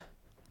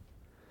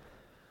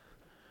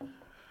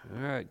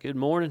right, good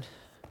morning.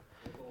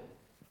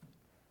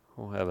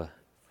 We'll have a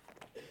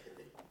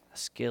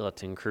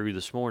skeleton crew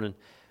this morning.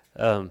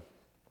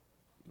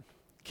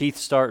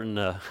 Keith's starting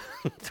a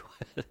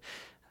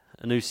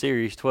new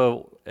series,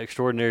 12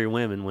 Extraordinary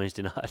Women,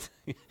 Wednesday night,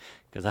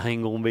 because I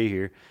ain't going to be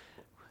here.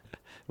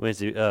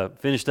 Wednesday,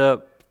 finished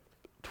up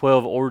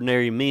 12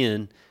 Ordinary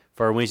Men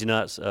for our Wednesday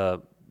night's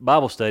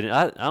Bible study.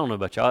 I don't know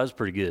about y'all, it was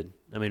pretty good.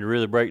 I mean, to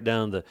really break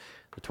down the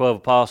 12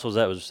 apostles,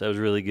 that was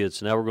really good.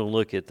 So now we're going to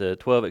look at the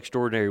 12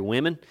 Extraordinary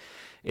Women.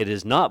 It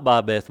is not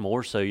by Beth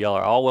Moore, so y'all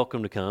are all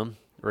welcome to come.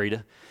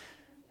 Rita,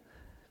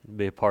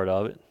 be a part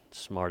of it.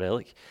 Smart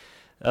aleck.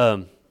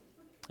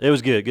 It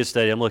was good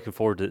study. I'm looking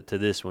forward to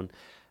this one.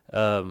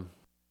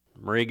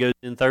 Marie goes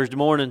in Thursday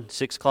morning,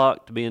 6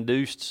 o'clock to be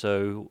induced,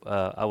 so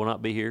I will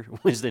not be here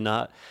Wednesday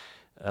night,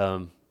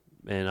 and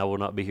I will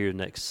not be here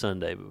next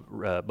Sunday.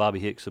 Bobby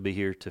Hicks will be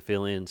here to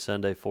fill in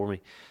Sunday for me.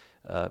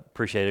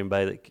 Appreciate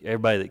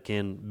everybody that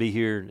can be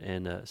here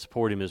and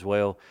support him as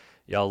well.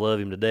 Y'all love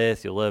him to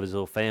death. You'll love his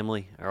little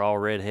family. They're all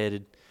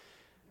redheaded.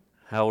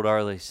 How old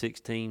are they?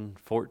 16,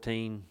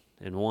 14,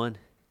 and 1.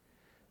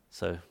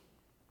 So,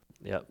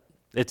 yeah,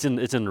 it's in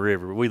the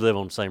river. We live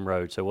on the same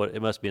road, so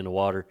it must be in the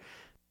water.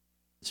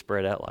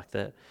 Spread out like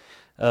that.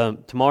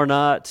 Tomorrow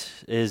night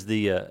is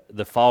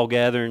the fall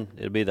gathering.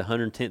 It'll be the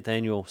 110th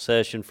annual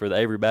session for the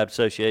Avery Baptist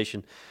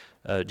Association.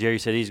 Jerry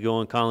said he's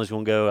going. Conley's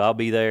going to go. I'll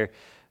be there.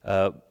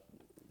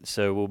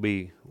 So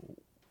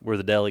we're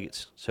the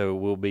delegates, so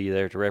we'll be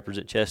there to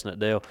represent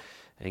Chestnutdale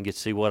and get to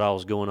see what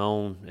all's going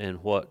on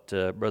and what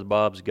Brother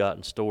Bob's got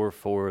in store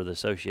for the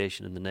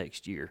association in the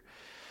next year.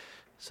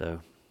 So,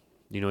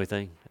 you know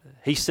anything?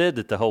 He said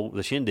that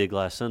the shindig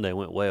last Sunday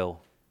went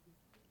well.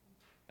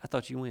 I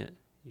thought you went.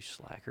 You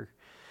slacker.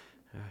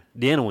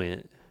 Deanna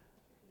went.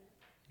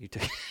 You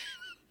took.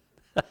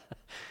 All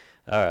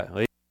right. Well,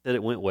 he said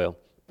it went well.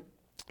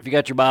 If you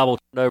got your Bible,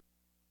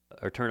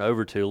 turn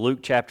over to Luke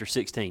chapter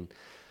 16.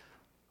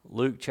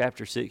 Luke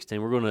chapter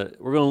 16. We're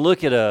gonna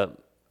look at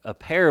a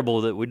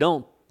parable that we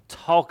don't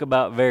talk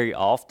about very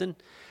often.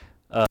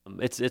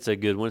 It's a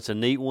good one. It's a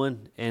neat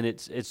one, and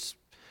it's.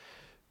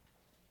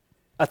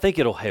 I think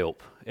it'll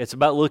help. It's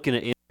about looking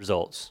at end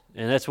results,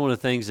 and that's one of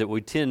the things that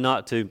we tend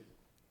not to.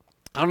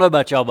 I don't know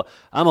about y'all, but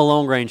I'm a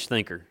long-range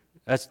thinker.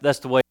 That's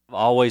the way I've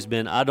always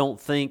been. I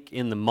don't think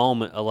in the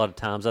moment a lot of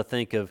times. I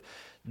think of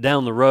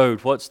down the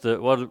road, what's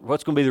going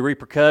to be the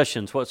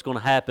repercussions, what's going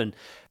to happen.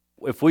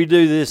 If we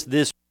do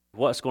this,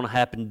 what's going to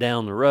happen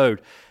down the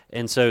road.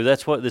 And so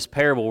that's what this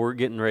parable we're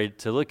getting ready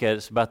to look at.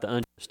 It's about the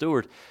unjust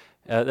steward.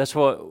 That's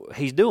what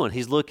he's doing.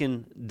 He's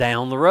looking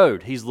down the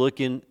road. He's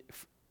looking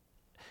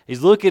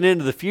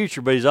into the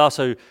future, but he's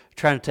also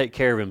trying to take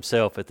care of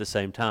himself at the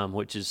same time,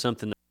 which is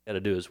something that we got to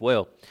do as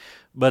well.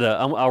 But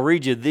I'll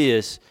read you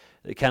this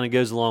that kind of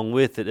goes along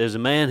with it. There's a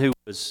man who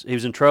was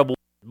in trouble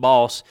with his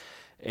boss,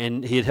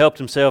 and he had helped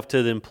himself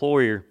to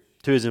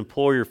his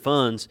employer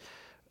funds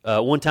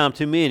one time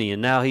too many, and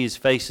now he's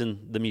facing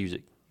the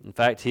music. In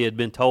fact, he had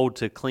been told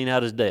to clean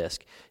out his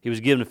desk. He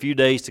was given a few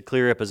days to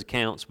clear up his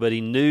accounts, but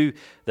he knew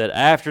that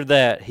after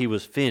that he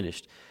was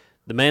finished.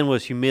 The man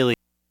was humiliated.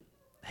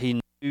 He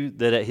knew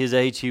that at his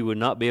age he would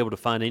not be able to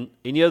find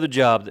any other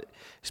job,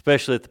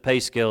 especially at the pay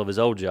scale of his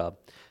old job.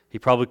 He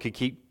probably could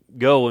keep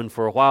going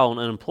for a while on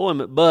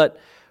unemployment, but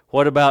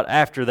what about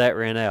after that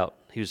ran out?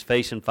 He was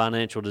facing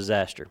financial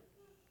disaster.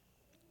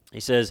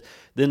 He says,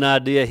 then the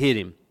idea hit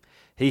him.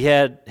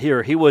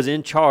 He was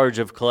in charge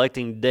of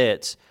collecting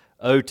debts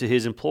owed to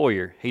his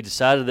employer. He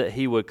decided that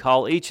he would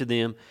call each of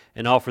them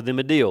and offer them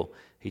a deal.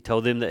 He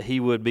told them that he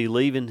would be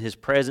leaving his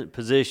present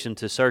position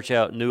to search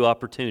out new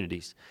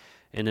opportunities.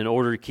 And in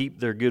order to keep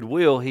their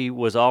goodwill, he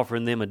was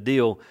offering them a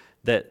deal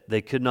that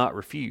they could not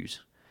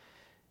refuse.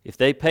 If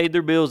they paid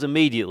their bills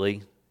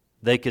immediately,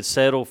 they could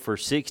settle for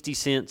 60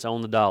 cents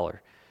on the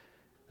dollar.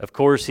 Of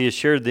course, he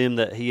assured them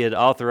that he had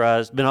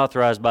been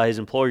authorized by his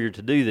employer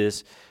to do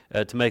this,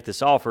 to make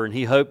this offer, and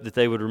he hoped that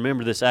they would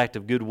remember this act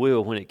of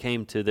goodwill when it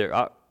came to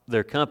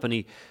their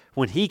company.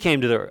 When he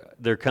came to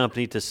their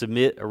company to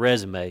submit a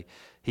resume,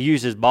 he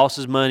used his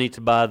boss's money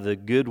to buy the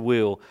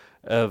goodwill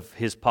of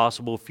his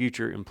possible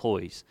future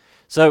employees.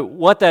 So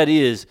what that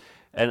is,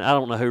 and I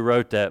don't know who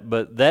wrote that,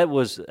 but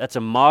that's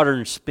a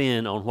modern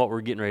spin on what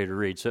we're getting ready to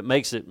read. So it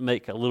makes it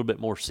make a little bit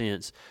more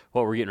sense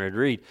what we're getting ready to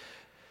read.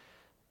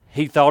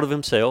 He thought of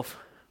himself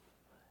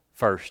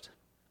first.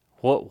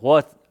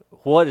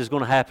 What is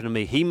going to happen to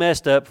me? He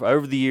messed up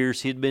over the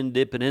years. He'd been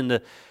dipping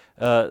into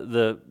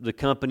the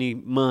company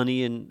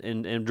money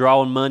and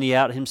drawing money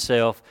out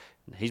himself.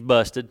 He's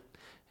busted,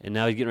 and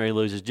now he's getting ready to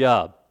lose his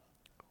job.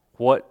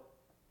 What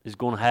is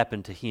going to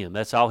happen to him?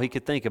 That's all he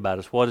could think about,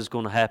 is what is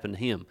going to happen to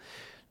him.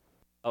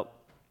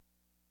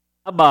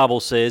 My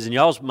Bible says, and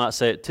y'all might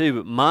say it too,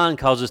 but mine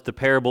calls this the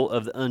parable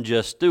of the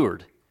unjust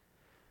steward.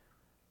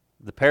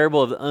 The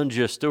parable of the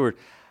unjust steward.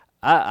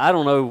 I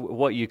don't know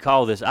what you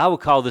call this. I would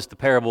call this the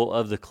parable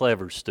of the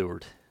clever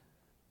steward.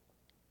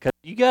 Because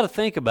you got to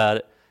think about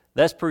it.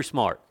 That's pretty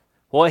smart.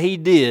 What he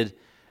did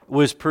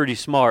was pretty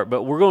smart.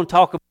 But we're going to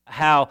talk about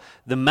how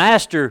the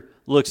master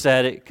looks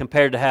at it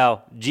compared to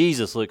how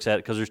Jesus looks at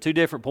it, because there's two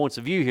different points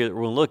of view here that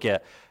we're going to look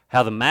at.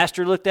 How the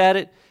Master looked at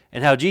it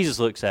and how Jesus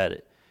looks at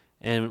it,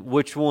 and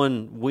which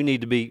one we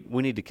need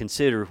to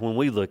consider when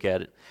we look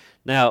at it.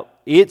 Now,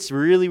 it's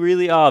really,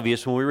 really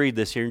obvious when we read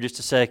this here in just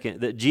a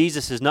second that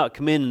Jesus is not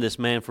commending this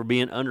man for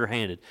being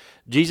underhanded.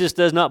 Jesus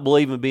does not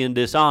believe in being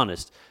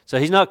dishonest. So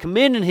he's not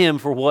commending him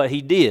for what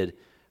he did.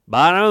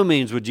 By no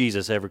means would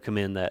Jesus ever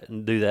commend that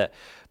and do that.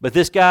 But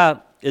this guy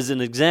is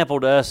an example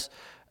to us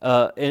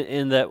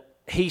in that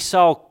he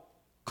saw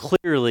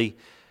clearly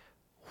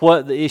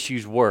what the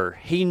issues were.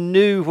 He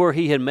knew where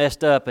he had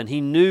messed up, and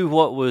he knew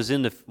what was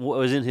in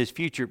his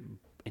future,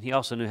 and he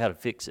also knew how to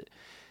fix it.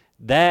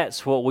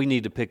 That's what we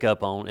need to pick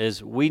up on,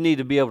 is we need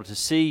to be able to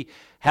see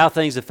how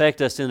things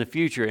affect us in the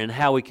future and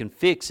how we can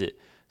fix it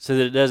so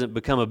that it doesn't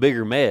become a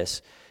bigger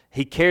mess.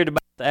 He cared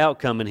about the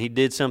outcome, and he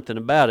did something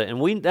about it.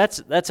 And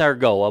that's our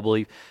goal, I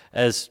believe,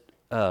 as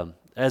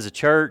a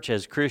church,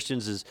 as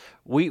Christians, is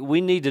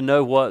we need to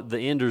know what the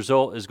end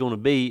result is going to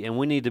be, and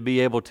we need to be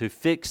able to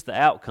fix the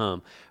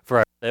outcome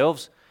for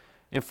ourselves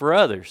and for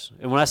others.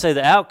 And when I say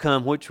the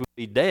outcome, which would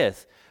be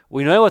death,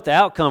 we know what the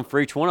outcome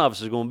for each one of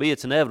us is going to be.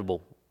 It's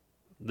inevitable.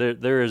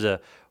 There is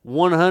a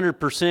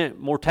 100%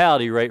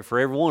 mortality rate for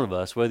every one of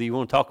us. Whether you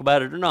want to talk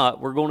about it or not,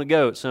 we're going to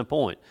go at some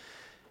point.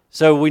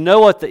 So we know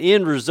what the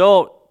end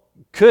result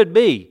could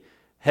be,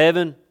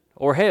 heaven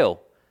or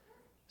hell.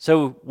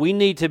 So we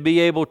need to be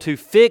able to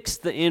fix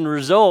the end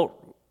result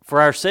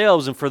for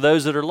ourselves and for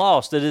those that are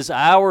lost. It is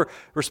our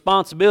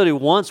responsibility.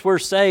 Once we're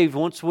saved,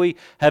 once we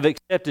have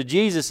accepted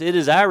Jesus, it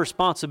is our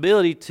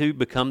responsibility to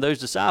become those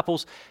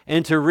disciples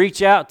and to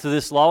reach out to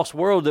this lost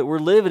world that we're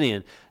living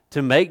in,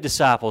 to make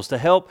disciples, to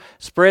help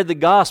spread the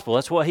gospel.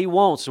 That's what he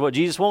wants. It's what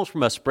Jesus wants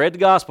from us. Spread the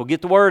gospel.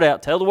 Get the word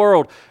out. Tell the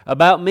world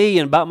about me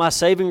and about my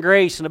saving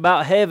grace and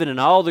about heaven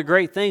and all the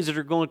great things that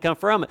are going to come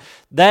from it.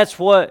 That's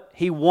what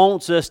he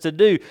wants us to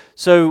do,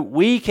 so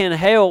we can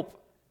help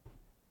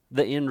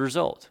the end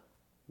result.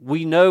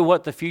 We know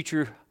what the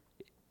future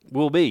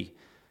will be,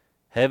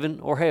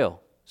 heaven or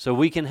hell. So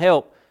we can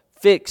help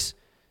fix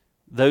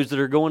those that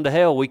are going to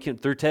hell. We can,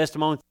 through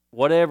testimony,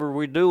 whatever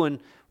we're doing,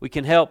 we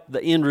can help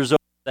the end result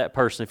that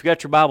person. If you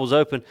got your Bibles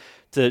open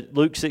to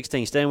Luke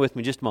 16, stand with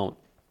me just a moment.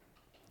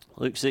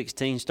 Luke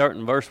 16,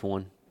 starting in verse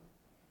 1.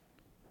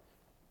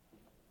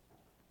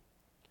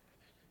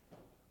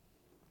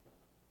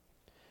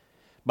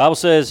 Bible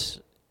says,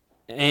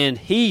 "And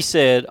he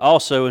said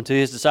also unto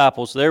his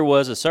disciples, There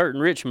was a certain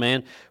rich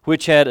man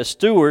which had a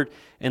steward,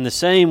 and the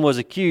same was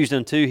accused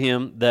unto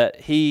him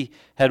that he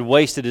had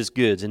wasted his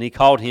goods. And he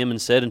called him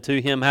and said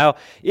unto him, How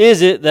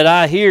is it that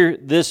I hear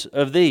this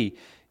of thee?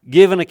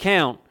 Give an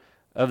account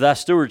of thy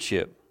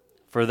stewardship,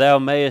 for thou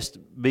mayest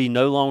be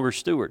no longer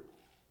steward.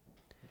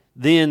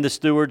 Then the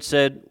steward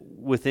said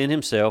within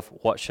himself,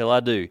 What shall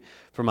I do?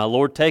 For my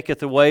Lord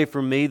taketh away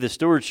from me the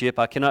stewardship.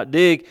 I cannot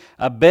dig.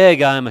 I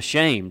beg, I am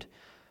ashamed.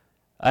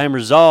 I am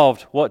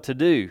resolved what to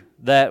do,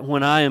 that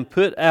when I am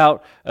put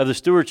out of the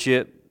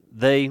stewardship,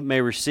 they may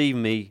receive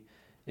me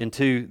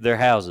into their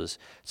houses.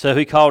 So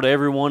he called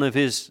every one of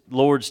his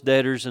Lord's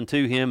debtors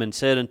unto him, and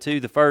said unto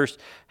the first,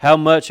 How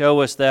much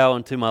owest thou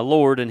unto my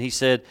Lord? And he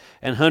said,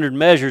 100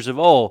 measures of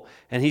oil.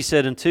 And he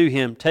said unto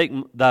him, Take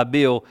thy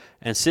bill,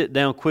 and sit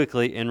down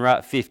quickly, and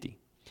write 50.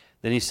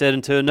 Then he said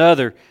unto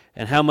another,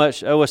 And how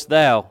much owest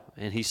thou?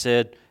 And he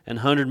said,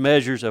 100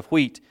 measures of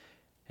wheat.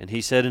 And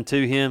he said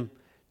unto him,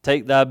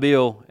 Take thy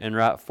bill, and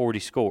write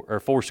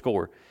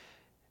fourscore.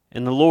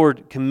 And the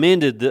Lord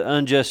commended the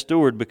unjust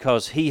steward,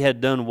 because he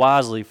had done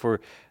wisely. For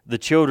the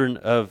children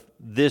of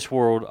this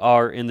world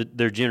are in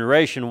their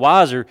generation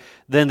wiser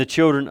than the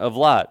children of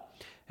light.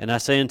 And I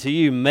say unto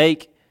you,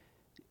 make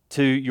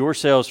to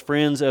yourselves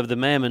friends of the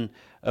mammon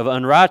of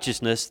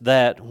unrighteousness,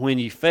 that when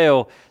ye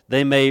fail,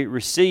 they may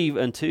receive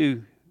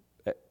you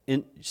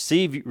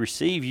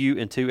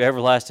into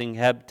everlasting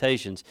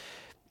habitations.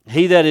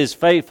 He that is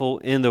faithful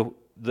in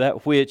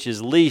that which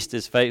is least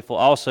is faithful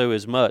also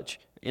in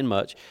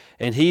much.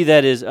 And he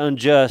that is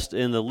unjust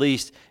in the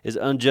least is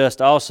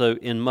unjust also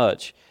in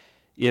much.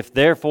 If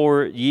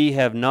therefore ye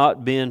have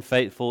not been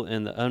faithful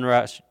in the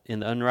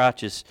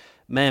unrighteous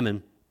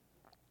mammon,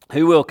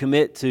 who will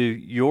commit to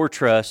your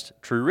trust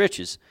true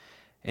riches?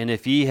 And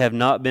if ye have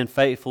not been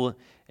faithful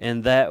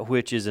in that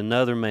which is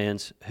another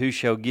man's, who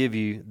shall give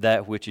you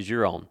that which is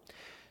your own?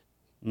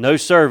 No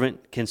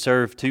servant can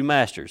serve two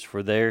masters,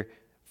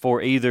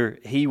 for either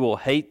he will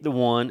hate the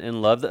one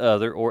and love the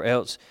other, or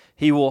else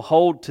he will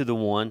hold to the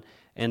one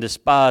and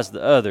despise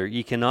the other.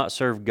 Ye cannot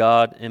serve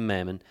God and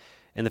mammon.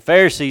 And the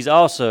Pharisees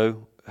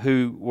also,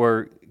 who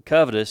were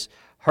covetous,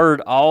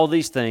 heard all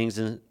these things,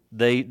 and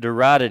they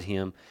derided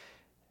him.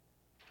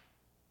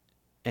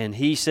 And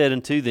he said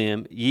unto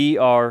them, Ye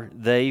are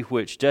they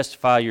which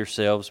justify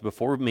yourselves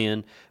before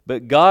men,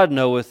 but God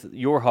knoweth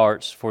your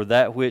hearts, for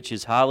that which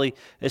is highly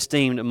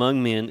esteemed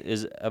among men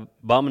is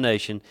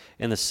abomination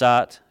in the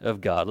sight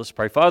of God. Let's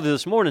pray. Father,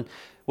 this morning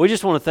we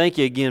just want to thank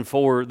you again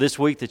for this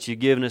week that you've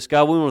given us.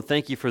 God, we want to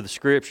thank you for the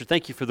Scripture.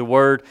 Thank you for the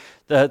Word.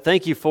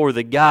 Thank you for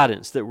the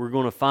guidance that we're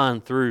going to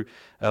find through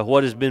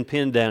what has been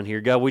penned down here.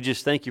 God, we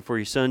just thank you for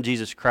your Son,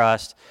 Jesus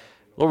Christ.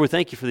 Lord, we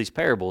thank you for these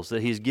parables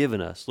that He's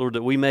given us. Lord,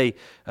 that we may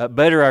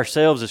better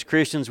ourselves as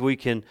Christians. We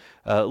can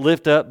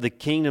lift up the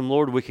kingdom,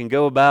 Lord. We can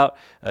go about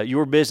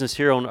your business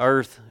here on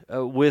earth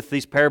with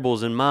these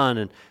parables in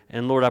mind.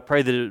 And Lord, I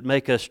pray that it would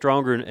make us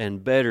stronger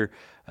and better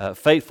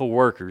faithful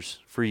workers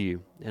for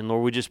you. And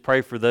Lord, we just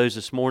pray for those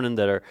this morning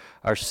that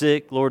are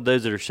sick. Lord,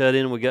 those that are shut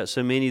in. We got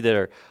so many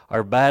that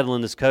are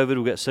battling this COVID.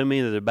 We got so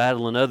many that are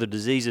battling other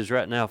diseases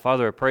right now.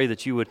 Father, I pray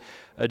that you would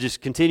just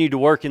continue to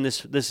work in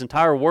this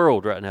entire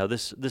world right now,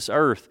 this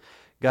earth.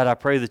 God, I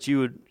pray that you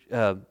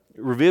would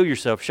reveal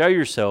yourself, show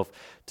yourself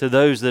to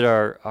those that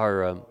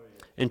are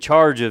in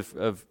charge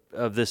of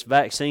this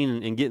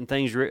vaccine and getting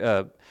things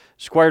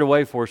squared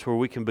away for us where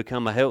we can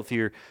become a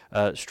healthier,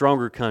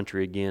 stronger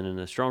country again and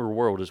a stronger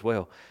world as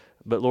well.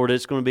 But Lord,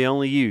 it's going to be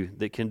only you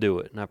that can do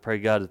it. And I pray,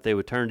 God, that they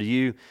would turn to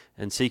you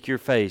and seek your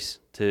face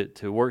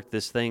to work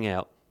this thing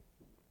out.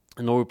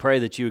 And Lord, we pray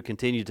that you would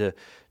continue to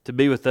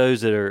be with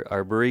those that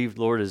are bereaved.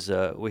 Lord, as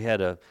we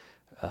had a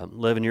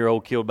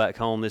 11-year-old killed back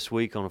home this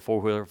week on a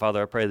four-wheeler.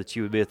 Father, I pray that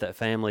you would be with that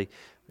family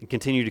and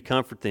continue to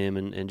comfort them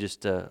and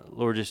just,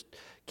 Lord, just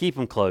keep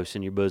them close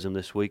in your bosom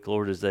this week,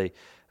 Lord, as they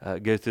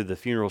go through the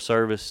funeral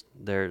service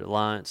there at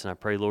Alliance. And I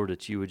pray, Lord,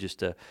 that you would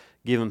just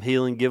give them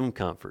healing, give them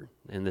comfort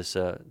in this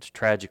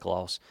tragic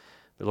loss.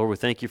 But Lord, we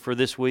thank you for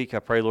this week. I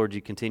pray, Lord,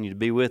 you continue to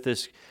be with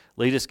us,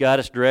 lead us, guide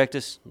us, direct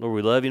us. Lord,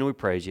 we love you and we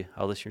praise you.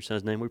 All this in your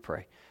Son's name we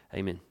pray.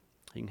 Amen.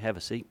 You can have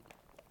a seat.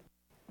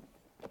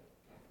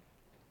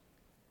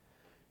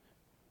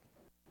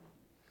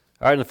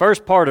 All right, in the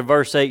first part of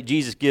verse 8,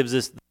 Jesus gives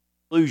us the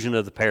conclusion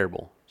of the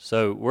parable.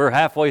 So we're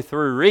halfway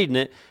through reading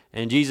it,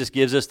 and Jesus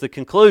gives us the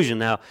conclusion.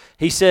 Now,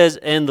 he says,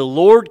 and the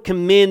Lord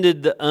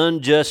commended the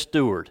unjust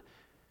steward.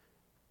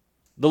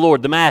 The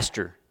Lord, the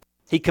master.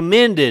 He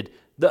commended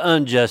the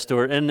unjust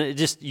steward. And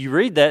you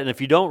read that, and if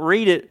you don't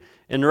read it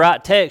in the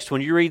right text,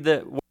 when you read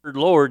the word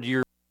Lord,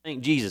 you're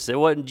thinking Jesus. It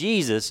wasn't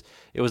Jesus,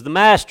 it was the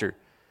master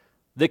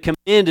that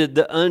commended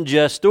the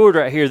unjust steward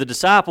right here. The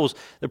disciples,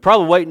 they're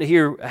probably waiting to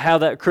hear how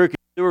that crooked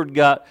steward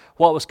got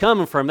what was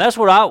coming from him. That's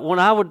what when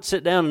I would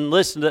sit down and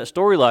listen to that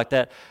story like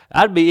that,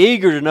 I'd be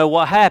eager to know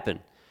what happened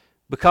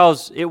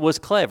because it was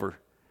clever.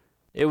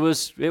 It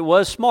was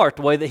smart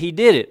the way that he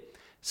did it.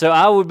 So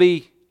I would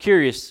be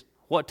curious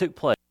what took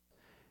place.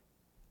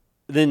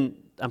 Then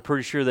I'm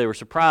pretty sure they were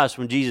surprised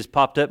when Jesus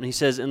popped up and he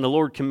says, and the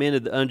Lord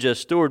commended the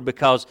unjust steward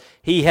because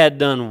he had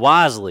done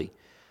wisely.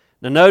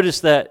 Now notice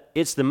that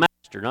it's the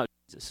master, not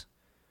Jesus.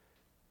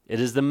 It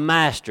is the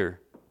master,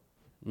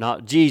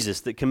 not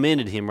Jesus, that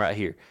commended him right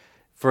here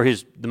for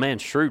the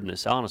man's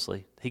shrewdness,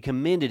 honestly. He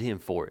commended him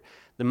for it.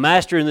 The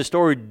master in the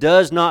story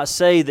does not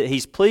say that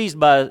he's pleased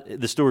by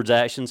the steward's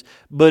actions,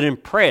 but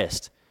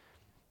impressed.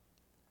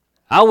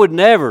 I would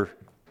never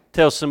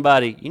tell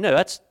somebody,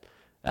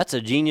 that's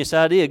a genius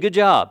idea. Good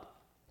job.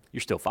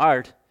 You're still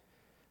fired.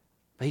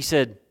 But he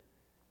said,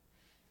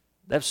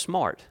 that's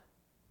smart.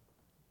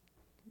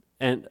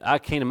 And I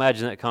can't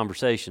imagine that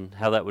conversation,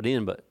 how that would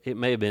end, but it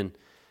may have been,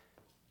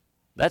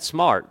 that's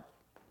smart.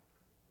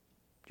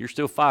 You're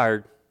still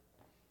fired.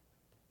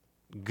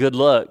 Good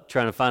luck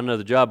trying to find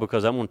another job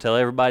because I'm going to tell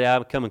everybody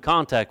I come in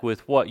contact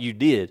with what you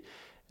did.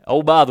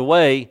 Oh, by the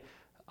way,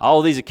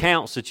 all these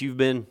accounts that you've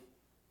been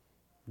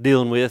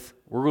dealing with,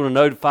 we're going to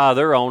notify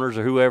their owners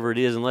or whoever it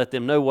is and let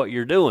them know what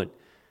you're doing.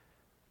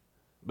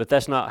 But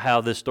that's not how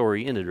this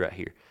story ended right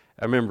here.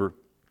 I remember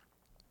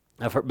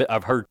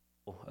I've heard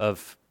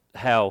of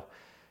how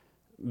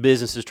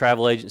businesses,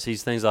 travel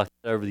agencies, things like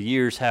that over the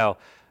years, how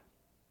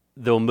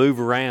they'll move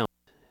around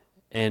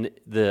and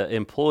the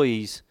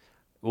employees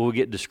will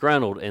get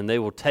disgruntled and they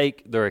will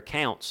take their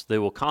accounts, they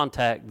will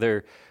contact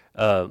their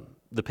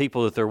the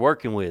people that they're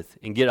working with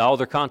and get all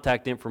their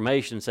contact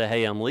information and say,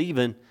 hey, I'm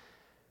leaving,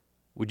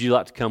 would you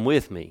like to come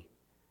with me?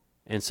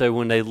 And so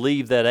when they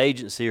leave that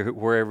agency or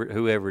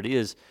whoever it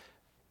is,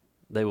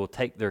 they will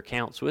take their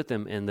accounts with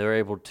them and they're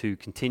able to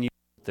continue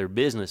their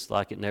business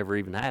like it never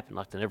even happened,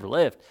 like they never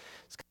left.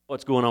 It's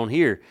what's going on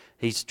here.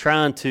 He's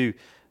trying to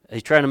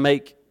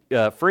make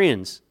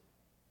friends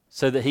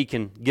so that he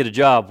can get a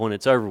job when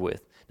it's over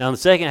with. Now, in the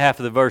second half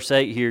of the verse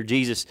 8 here,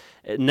 Jesus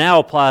now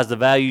applies the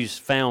values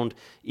found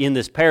in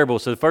this parable.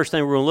 So the first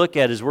thing we're going to look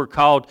at is we're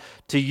called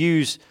to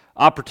use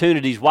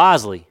opportunities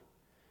wisely.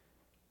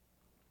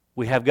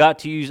 We have got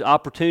to use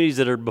opportunities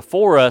that are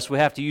before us. We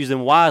have to use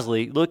them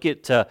wisely. Look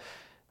at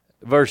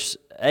verse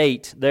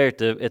 8 there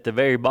at the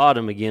very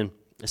bottom again.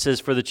 It says,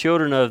 for the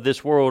children of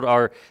this world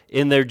are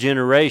in their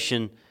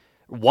generation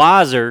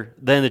wiser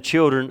than the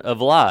children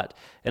of light.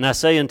 And I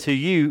say unto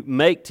you,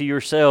 make to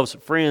yourselves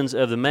friends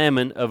of the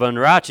mammon of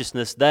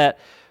unrighteousness, that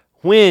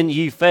when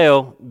ye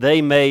fail,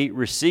 they may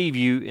receive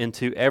you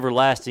into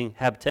everlasting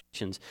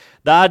habitations.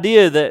 The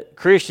idea that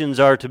Christians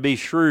are to be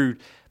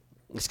shrewd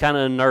is kind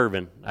of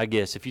unnerving, I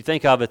guess, if you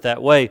think of it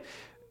that way.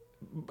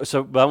 But I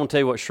want to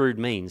tell you what shrewd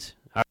means.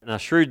 All right, now,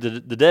 shrewd,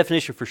 the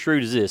definition for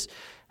shrewd is this: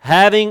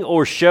 having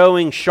or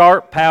showing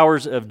sharp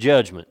powers of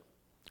judgment.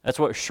 That's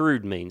what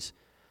shrewd means.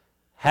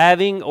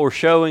 Having or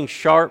showing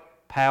sharp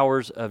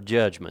powers of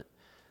judgment.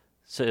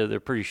 So they're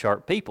pretty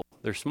sharp people.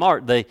 They're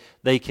smart.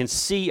 They can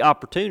see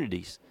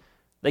opportunities.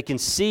 They can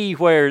see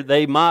where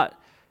they might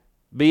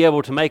be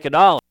able to make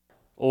 $1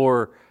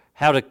 or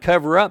how to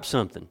cover up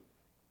something.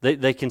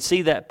 They can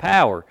see that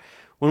power.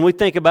 When we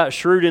think about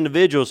shrewd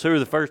individuals, who are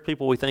the first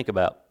people we think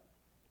about?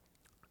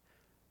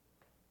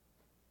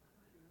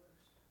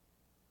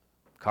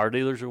 Car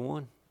dealers are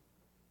one.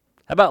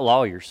 How about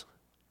lawyers?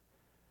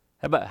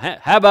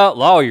 How about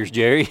lawyers,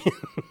 Jerry?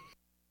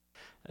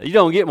 You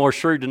don't get more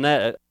shrewd than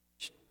that.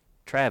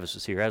 Travis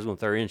was here. I was going to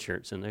throw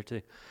insurance in there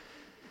too.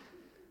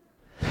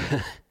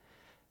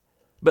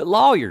 But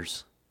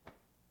lawyers,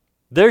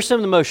 they're some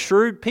of the most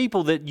shrewd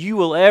people that you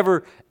will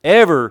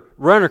ever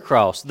run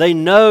across. They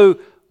know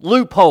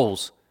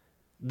loopholes.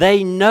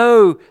 They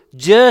know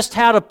just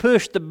how to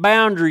push the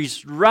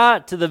boundaries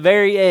right to the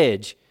very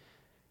edge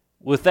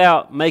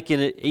without making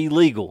it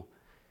illegal.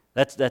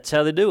 That's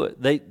how they do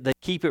it. They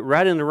keep it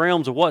right in the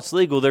realms of what's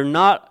legal. They're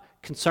not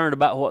concerned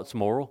about what's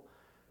moral.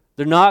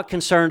 They're not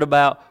concerned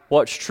about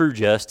what's true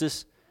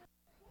justice.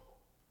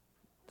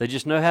 They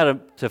just know how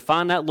to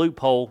find that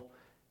loophole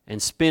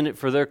and spin it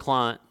for their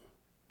client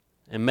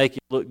and make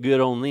it look good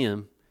on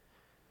them.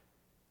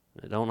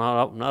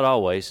 Not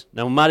always.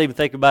 Now, we might even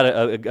think about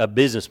a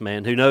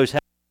businessman who knows how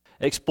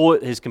to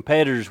exploit his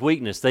competitor's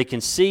weakness. They can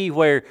see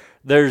where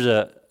there's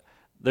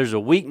a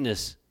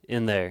weakness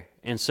in there,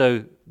 and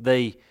so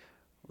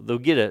they'll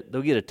get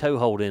a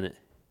toehold in it,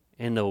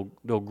 and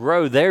they'll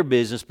grow their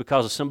business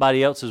because of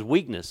somebody else's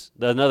weakness,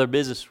 another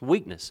business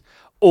weakness,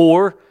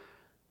 or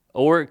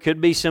it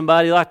could be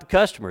somebody like the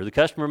customer. The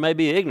customer may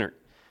be ignorant,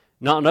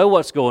 not know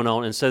what's going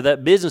on, and so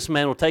that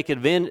businessman will take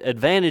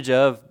advantage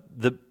of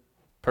the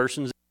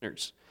person's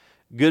ignorance.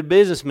 Good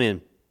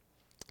businessmen,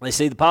 they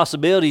see the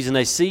possibilities and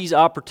they seize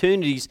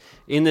opportunities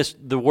in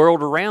the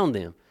world around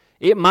them.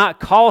 It might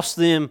cost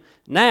them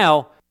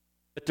now,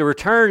 but the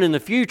return in the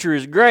future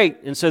is great,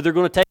 and so they're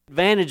going to take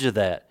advantage of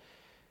that.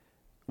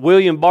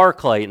 William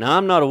Barclay. Now,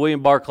 I'm not a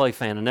William Barclay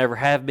fan. I never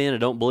have been. I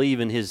don't believe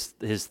in his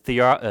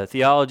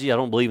theology. I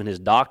don't believe in his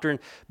doctrine.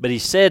 But he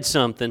said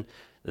something.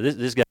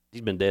 This guy,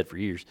 he's been dead for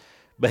years.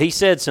 But he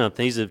said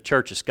something. He's of the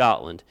Church of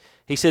Scotland.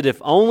 He said,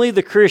 if only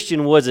the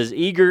Christian was as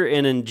eager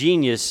and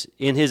ingenious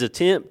in his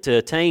attempt to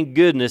attain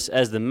goodness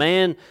as the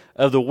man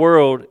of the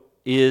world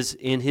is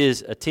in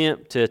his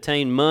attempt to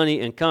attain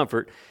money and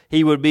comfort,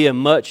 he would be a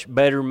much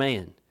better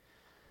man.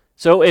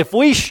 So if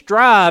we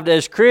strived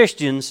as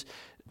Christians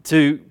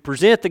to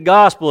present the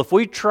gospel, if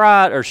we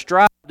tried or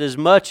strived as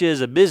much as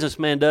a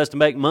businessman does to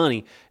make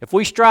money, if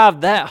we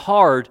strive that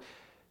hard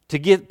to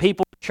get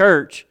people to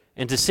church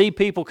and to see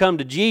people come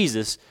to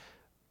Jesus,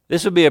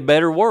 this would be a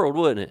better world,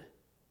 wouldn't it?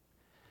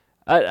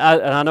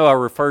 I know I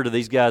refer to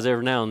these guys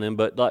every now and then,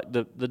 but like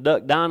the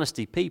Duck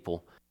Dynasty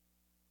people,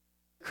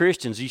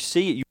 Christians, you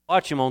see it, you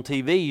watch them on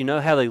TV, you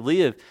know how they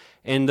live,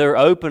 and they're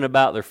open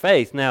about their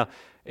faith. Now,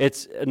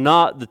 it's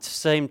not the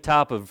same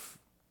type of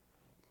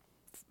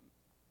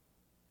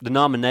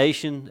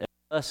denomination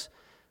as us.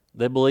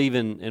 They believe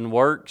in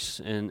works,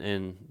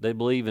 and they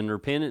believe in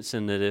repentance,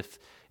 and that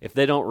if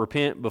they don't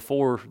repent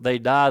before they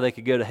die, they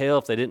could go to hell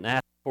if they didn't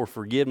ask for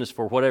forgiveness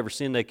for whatever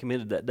sin they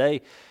committed that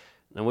day.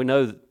 And we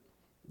know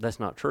that's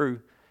not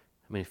true.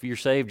 I mean, if you're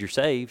saved, you're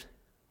saved.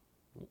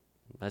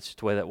 That's just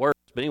the way that works.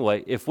 But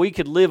anyway, if we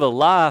could live a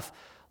life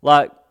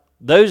like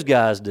those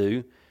guys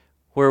do,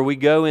 where we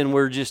go and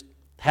we're just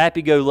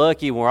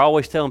happy-go-lucky and we're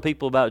always telling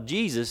people about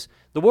Jesus,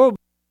 the world would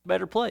be a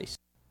better place.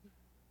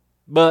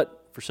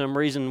 But for some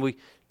reason, we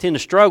tend to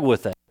struggle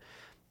with that.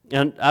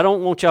 And I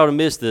don't want y'all to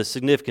miss the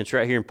significance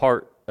right here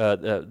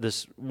in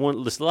this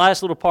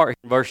last little part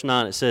in verse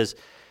 9. It says,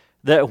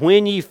 that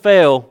when ye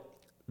fail,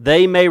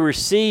 they may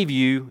receive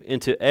you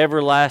into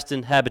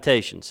everlasting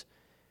habitations.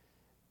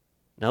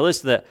 Now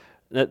listen to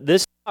that.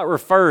 This is not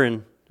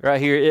referring, right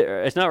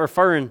here, it's not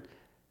referring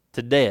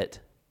to debt.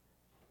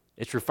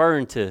 It's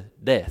referring to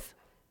death.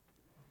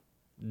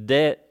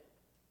 Debt,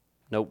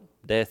 nope,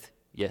 death,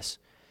 yes.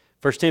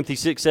 1 Timothy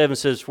 6:7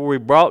 says, for we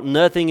brought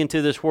nothing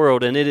into this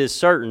world, and it is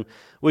certain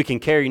we can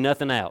carry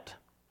nothing out.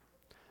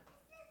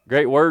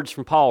 Great words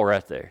from Paul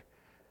right there.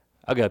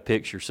 I got a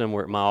picture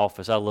somewhere at my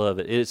office. I love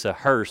it. It's a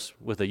hearse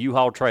with a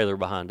U-Haul trailer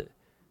behind it.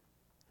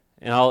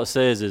 And all it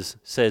says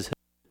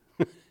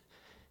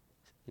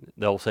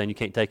the old saying, you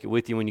can't take it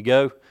with you when you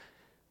go.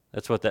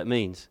 That's what that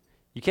means.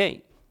 You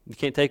can't. You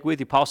can't take it with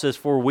you. Paul says,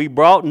 for we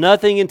brought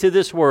nothing into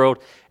this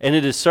world, and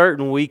it is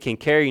certain we can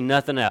carry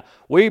nothing out.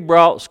 We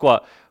brought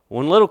squat.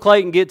 When little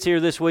Clayton gets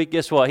here this week,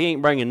 guess what? He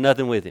ain't bringing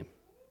nothing with him.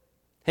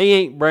 He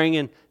ain't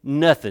bringing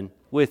nothing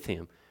with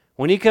him.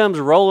 When he comes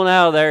rolling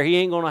out of there, he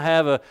ain't going to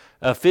have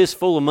a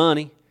fistful of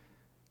money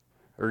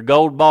or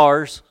gold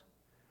bars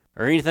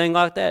or anything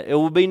like that. It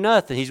will be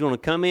nothing. He's going to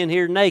come in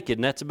here naked,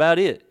 and that's about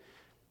it.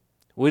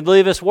 We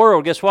leave this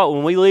world. Guess what?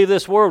 When we leave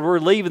this world, we're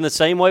leaving the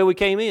same way we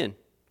came in,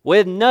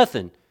 with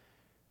nothing.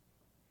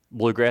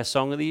 Bluegrass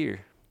Song of the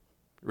Year.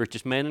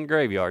 Richest man in the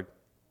graveyard.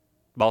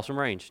 Balsam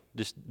Range.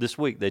 This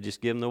week, they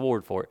just give him the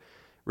award for it.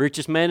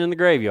 Richest man in the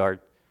graveyard.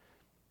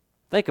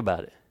 Think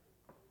about it.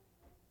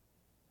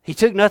 He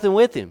took nothing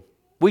with him.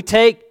 We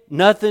take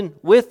nothing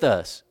with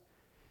us.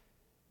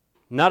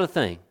 Not a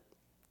thing.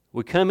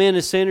 We come in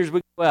as sinners,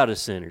 we go out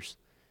as sinners.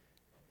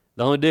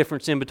 The only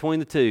difference in between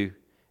the two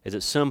is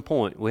at some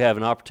point we have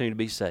an opportunity to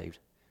be saved.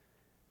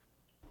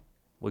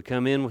 We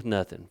come in with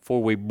nothing.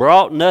 For we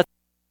brought nothing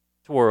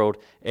into the world,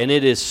 and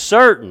it is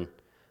certain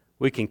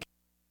we can.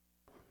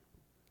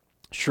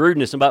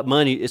 Shrewdness about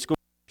money, it's going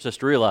to force us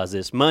to realize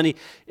this. Money,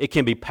 it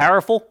can be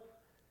powerful,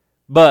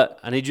 but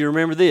I need you to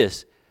remember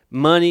this.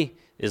 Money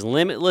is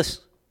limited,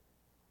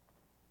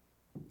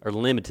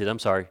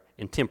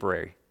 and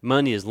temporary.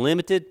 Money is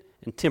limited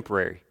and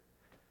temporary.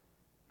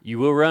 You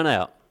will run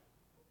out.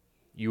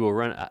 You will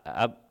run.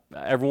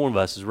 Every one of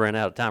us has run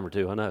out a time or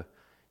two, I know.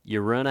 You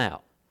run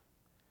out.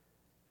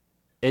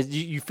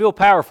 You feel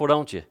powerful,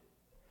 don't you?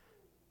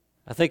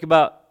 I think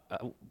about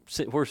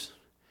where's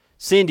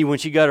Cindy when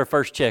she got her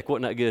first check.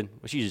 Wasn't that good?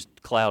 Well, she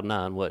just cloud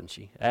nine, wasn't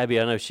she? Abby,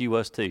 I know she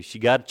was too. She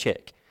got a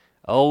check.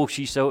 Oh,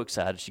 she's so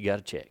excited she got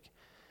a check.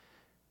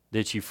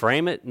 Did she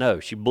frame it? No,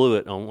 she blew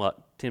it on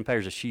 10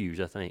 pairs of shoes,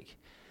 I think.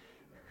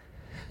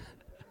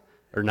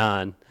 Or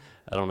 9,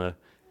 I don't know.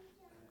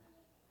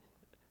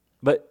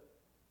 But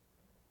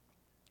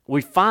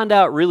we find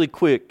out really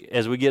quick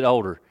as we get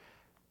older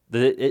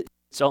that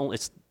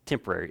it's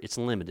temporary, it's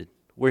limited.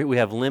 We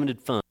have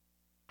limited funds.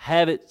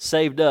 Have it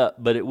saved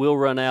up, but it will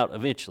run out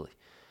eventually.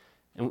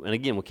 And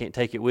again, we can't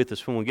take it with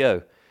us when we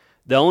go.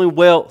 The only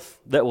wealth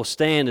that will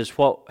stand is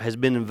what has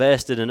been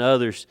invested in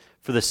others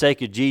for the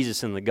sake of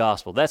Jesus and the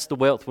gospel. That's the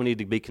wealth we need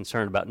to be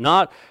concerned about.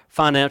 Not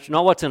financial,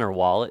 not what's in our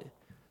wallet.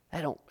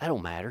 That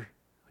don't matter.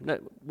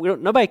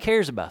 Nobody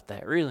cares about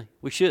that, really.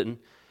 We shouldn't.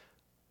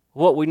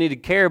 What we need to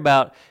care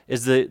about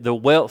is the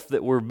wealth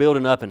that we're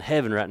building up in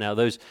heaven right now.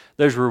 Those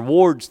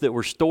rewards that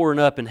we're storing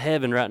up in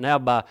heaven right now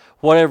by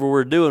whatever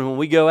we're doing. When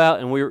we go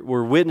out and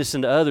we're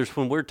witnessing to others,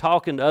 when we're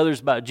talking to others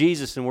about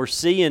Jesus and we're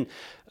seeing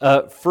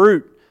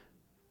fruit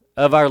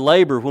of our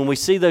labor, when we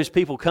see those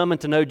people coming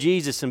to know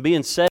Jesus and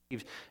being saved,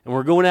 and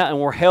we're going out and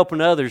we're helping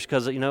others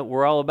because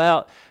we're all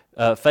about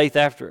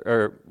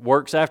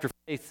works after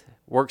faith,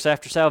 works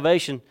after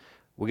salvation.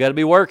 We got to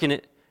be working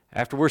it.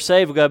 After we're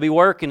saved, we've got to be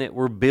working it.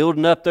 We're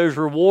building up those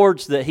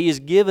rewards that He has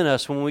given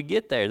us when we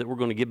get there that we're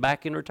going to get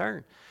back in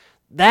return.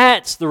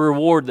 That's the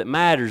reward that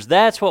matters.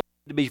 That's what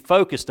we need to be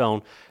focused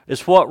on,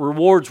 is what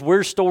rewards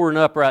we're storing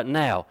up right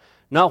now,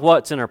 not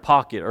what's in our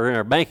pocket or in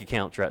our bank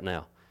accounts right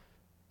now.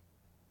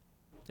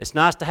 It's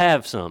nice to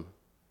have some.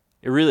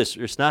 It really is.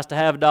 It's nice to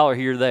have $1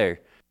 here or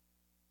there.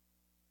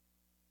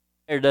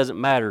 It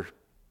doesn't matter.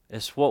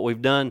 It's what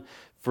we've done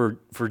for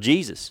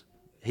Jesus.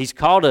 He's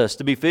called us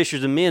to be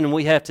fishers of men, and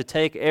we have to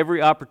take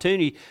every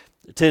opportunity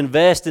to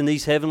invest in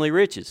these heavenly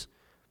riches.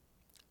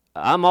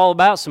 I'm all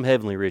about some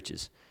heavenly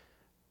riches.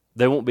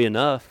 They won't be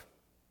enough.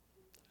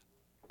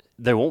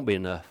 There won't be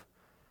enough.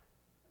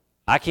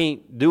 I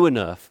can't do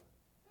enough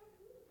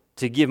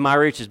to give my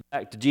riches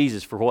back to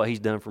Jesus for what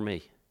He's done for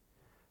me.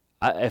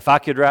 If I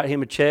could write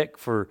Him a check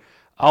for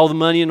all the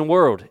money in the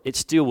world, it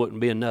still wouldn't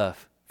be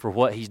enough for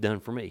what He's done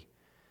for me.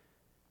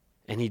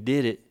 And He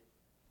did it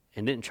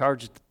and didn't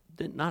charge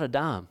not a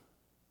dime.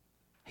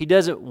 He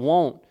doesn't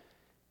want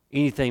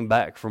anything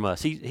back from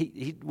us.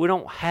 We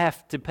don't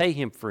have to pay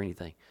Him for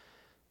anything.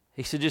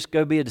 He said, just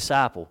go be a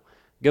disciple.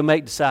 Go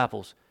make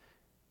disciples.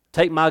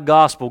 Take my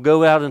gospel.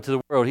 Go out into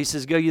the world. He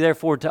says, go ye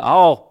therefore to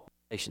all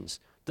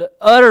nations, the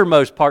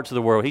uttermost parts of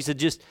the world. He said,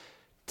 just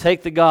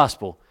take the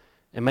gospel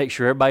and make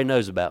sure everybody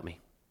knows about me.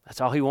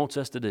 That's all He wants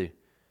us to do.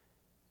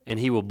 And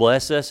He will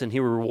bless us and He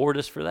will reward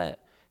us for that.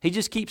 He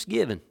just keeps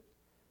giving.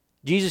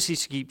 Jesus, He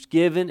keeps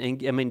giving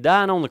and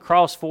dying on the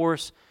cross for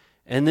us.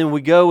 And then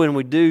we go and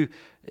we do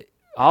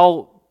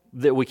all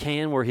that we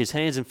can. We're His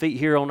hands and feet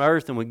here on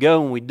earth, and we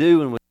go and we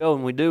do and we go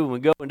and we do and we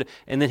go and do.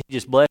 And then He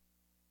just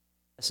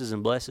blesses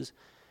and blesses.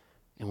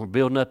 And we're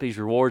building up these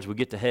rewards. We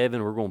get to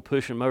heaven, we're going to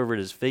push them over at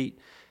His feet.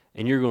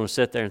 And you're going to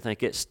sit there and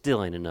think, it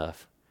still ain't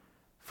enough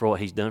for what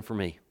He's done for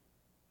me.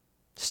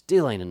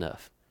 Still ain't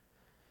enough.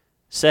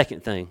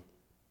 Second thing,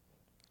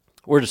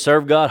 we're to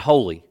serve God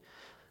wholly.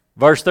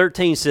 Verse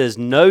 13 says,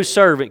 no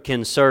servant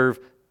can serve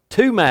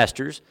two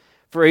masters,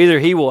 for either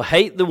he will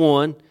hate the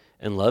one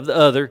and love the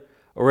other,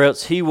 or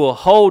else he will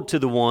hold to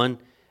the one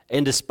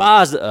and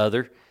despise the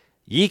other.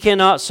 Ye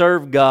cannot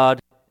serve God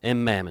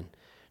and mammon.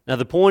 Now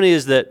the point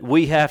is that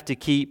we have to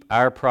keep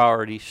our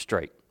priorities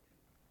straight.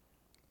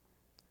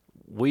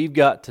 We've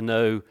got to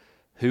know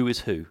who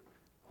is who,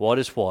 what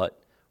is what.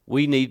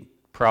 We need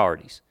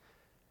priorities.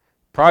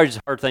 Priorities is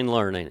a hard thing to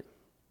learn, ain't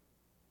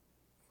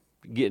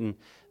it?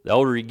 The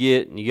older you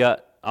get and you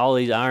got all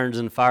these irons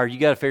in the fire, you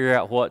got to figure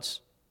out what's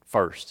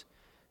first.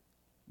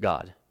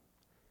 God.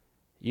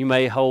 You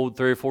may hold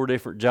 3 or 4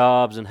 different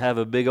jobs and have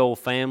a big old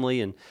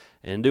family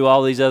and do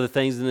all these other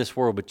things in this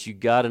world, but you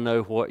got to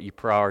know what your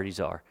priorities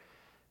are.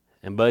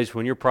 And buddies,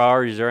 when your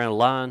priorities are out of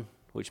line,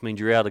 which means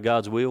you're out of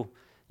God's will,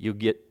 you'll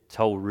get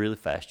told really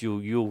fast.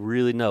 You'll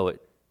really know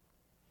it.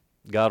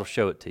 God will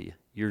show it to you.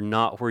 You're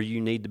not where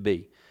you need to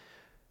be.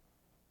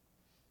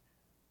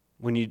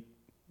 I'm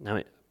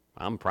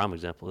a prime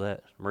example of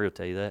that. Maria will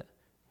tell you that.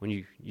 When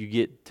you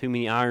get too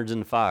many irons in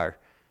the fire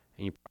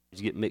and you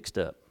get mixed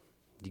up,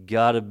 you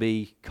got to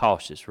be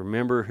cautious.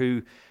 Remember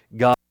who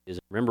God is.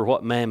 Remember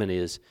what mammon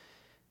is.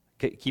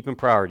 Keeping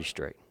priorities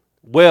straight.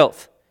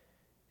 Wealth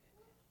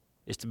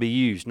is to be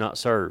used, not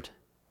served.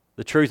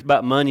 The truth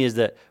about money is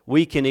that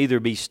we can either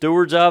be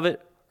stewards of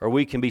it or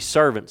we can be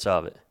servants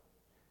of it.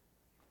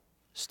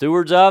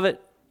 Stewards of it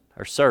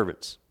or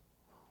servants?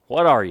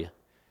 What are you?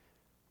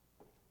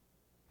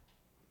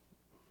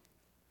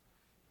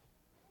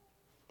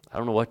 I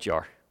don't know what you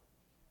are.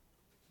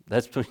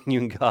 That's between you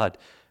and God.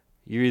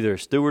 You're either a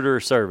steward or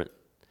a servant.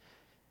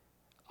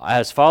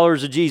 As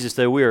followers of Jesus,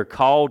 though, we are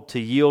called to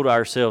yield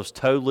ourselves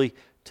totally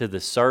to the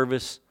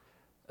service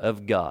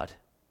of God.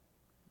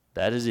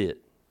 That is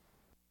it.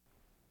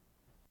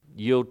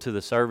 Yield to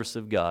the service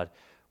of God.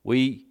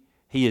 He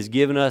has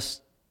given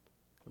us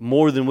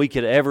more than we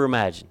could ever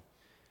imagine.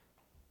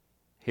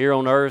 Here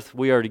on earth,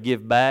 we are to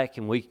give back,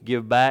 and we can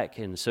give back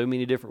in so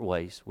many different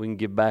ways. We can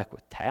give back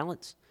with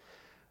talents.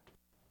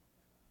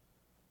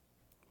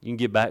 You can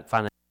give back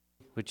financially,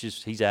 which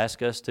is He's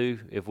asked us to.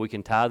 If we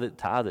can tithe it,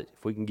 tithe it.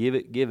 If we can give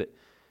it, give it.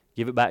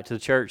 Give it back to the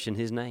church in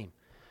His name.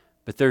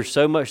 But there's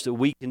so much that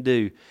we can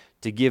do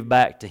to give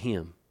back to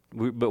Him.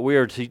 But we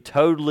are to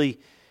totally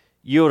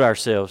yield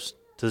ourselves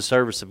to the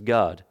service of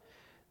God.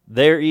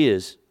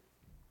 There's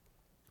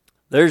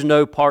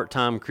no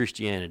part-time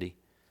Christianity.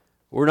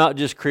 We're not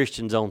just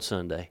Christians on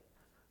Sunday.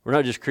 We're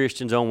not just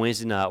Christians on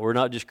Wednesday night. We're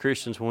not just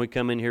Christians when we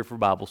come in here for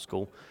Bible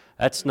school.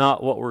 That's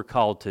not what we're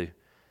called to.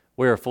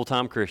 We are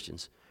full-time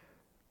Christians.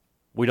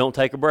 We don't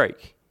take a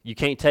break. You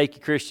can't take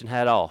your Christian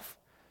hat off.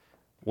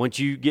 Once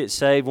you get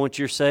saved, once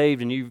you're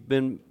saved and you've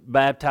been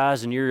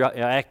baptized and you're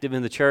active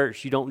in the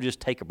church, you don't just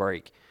take a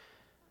break.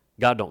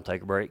 God don't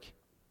take a break.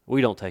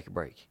 We don't take a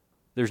break.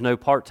 There's no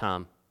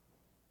part-time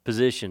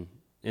position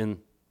in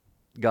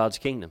God's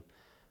kingdom.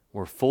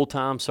 We're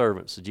full-time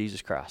servants of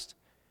Jesus Christ.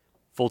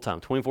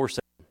 Full-time, 24/7.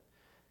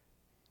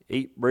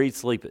 Eat, breathe,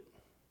 sleep it.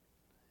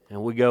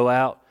 And we go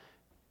out,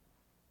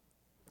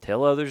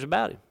 tell others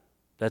about Him.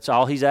 That's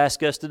all He's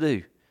asked us to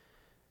do.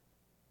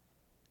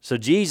 So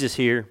Jesus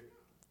here,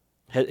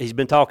 He's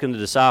been talking to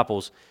the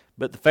disciples,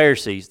 but the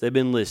Pharisees, they've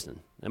been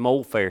listening. Them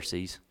old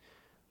Pharisees.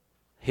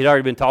 He'd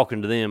already been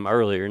talking to them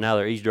earlier. Now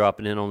they're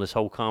eavesdropping in on this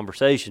whole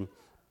conversation.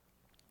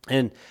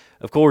 And,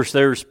 of course,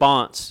 their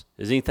response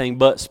is anything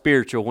but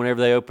spiritual whenever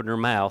they open their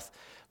mouth.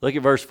 Look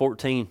at verse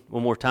 14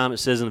 one more time. It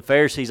says, "And the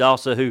Pharisees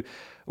also who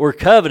were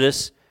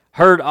covetous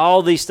heard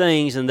all these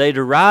things, and they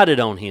derided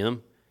on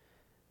Him.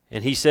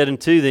 And He said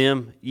unto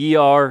them, Ye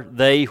are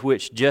they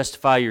which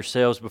justify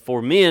yourselves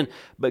before men,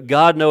 but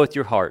God knoweth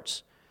your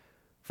hearts.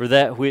 For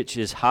that which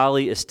is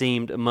highly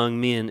esteemed among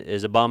men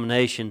is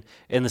abomination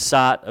in the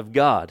sight of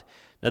God."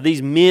 Now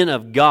these men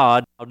of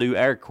God, I'll do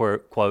air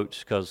quotes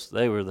because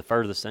they were the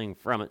furthest thing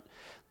from it.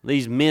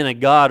 These men of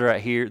God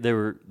right here, they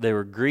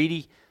were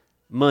greedy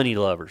money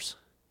lovers.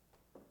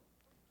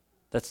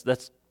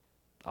 That's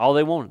all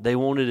they wanted. They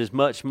wanted as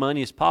much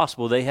money as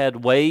possible. They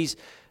had ways,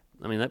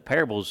 that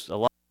parable's a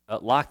lot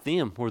like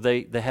them, where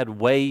they had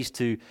ways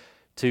to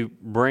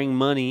bring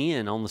money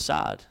in on the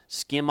side,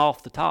 skim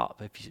off the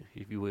top,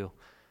 if you will.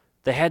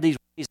 They had these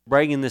ways of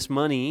bringing this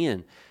money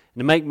in. And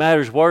to make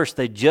matters worse,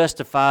 they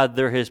justified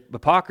their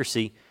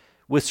hypocrisy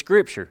with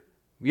Scripture.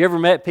 You ever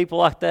met people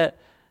like that?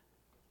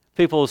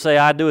 People will say,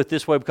 I do it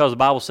this way because the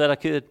Bible said I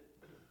could.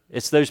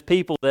 It's those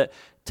people that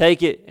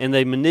take it and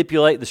they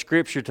manipulate the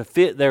Scripture to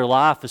fit their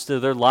life instead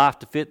of their life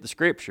to fit the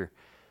Scripture.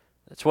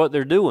 That's what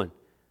they're doing.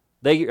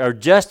 They are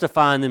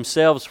justifying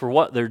themselves for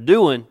what they're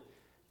doing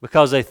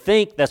because they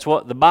think that's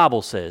what the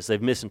Bible says.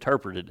 They've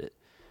misinterpreted it.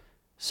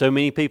 So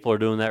many people are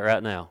doing that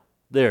right now.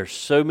 There are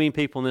so many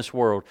people in this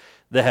world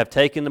that have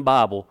taken the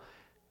Bible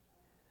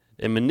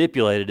and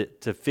manipulated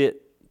it to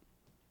fit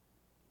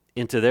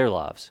into their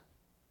lives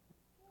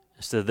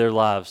instead of their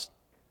lives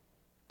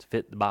to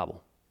fit the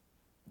Bible.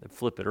 They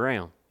flip it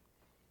around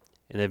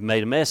and they've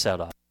made a mess out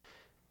of it.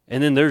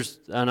 And then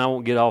and I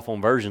won't get off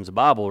on versions of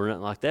Bible or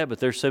nothing like that, but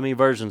there's so many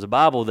versions of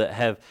Bible that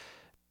have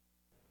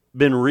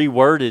been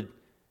reworded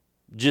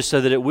just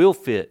so that it will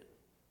fit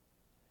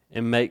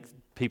and make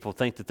people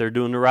think that they're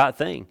doing the right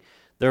thing.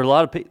 There are a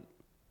lot of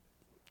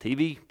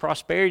TV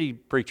prosperity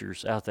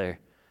preachers out there.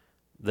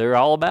 They're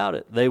all about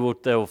it.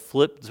 They'll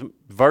flip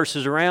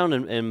verses around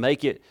and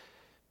make it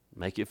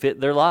fit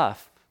their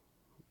life.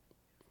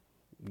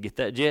 Get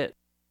that jet.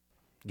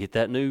 Get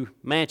that new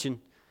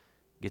mansion.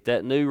 Get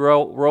that new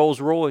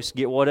Rolls Royce.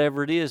 Get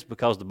whatever it is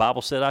because the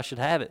Bible said I should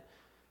have it.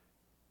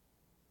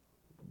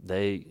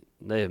 They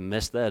have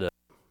messed that up.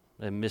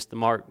 They missed the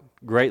mark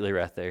greatly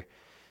right there.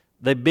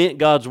 They bent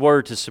God's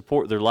word to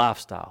support their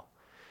lifestyle.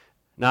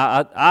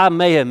 Now, I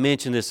may have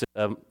mentioned this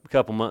a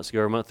couple months ago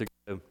or a month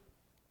ago.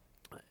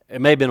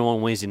 It may have been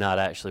on Wednesday night,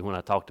 actually, when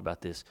I talked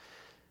about this.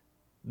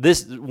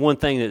 This is one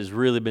thing that has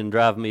really been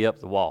driving me up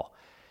the wall.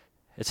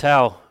 It's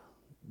how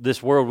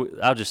this world,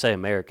 I'll just say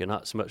America,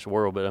 not so much the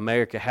world, but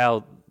America,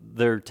 how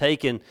they're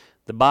taking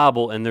the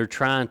Bible and they're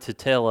trying to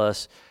tell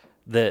us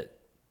that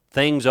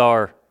things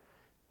are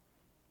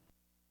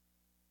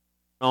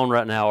on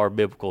right now are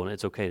biblical and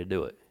it's okay to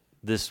do it.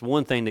 This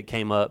one thing that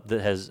came up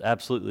that has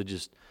absolutely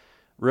just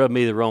rubbed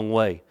me the wrong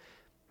way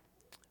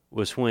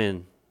was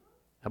when,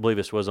 I believe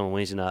this was on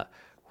Wednesday night,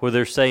 where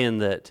they're saying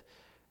that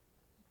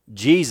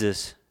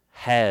Jesus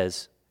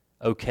has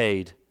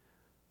okayed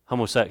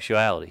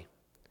homosexuality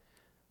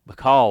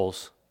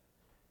because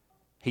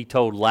he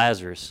told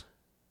Lazarus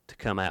to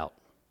come out.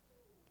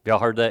 Have y'all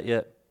heard that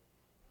yet?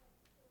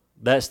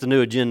 That's the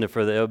new agenda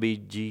for the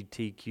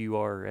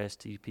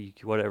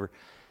LBGTQRSTPQ, whatever.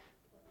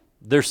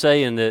 They're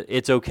saying that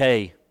it's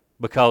okay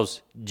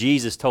because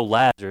Jesus told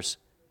Lazarus,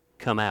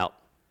 come out.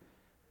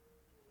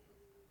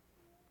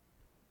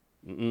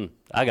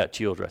 I got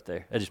chills right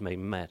there. That just made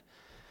me mad.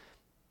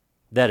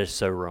 That is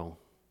so wrong.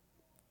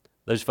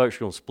 Those folks are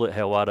going to split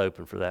hell wide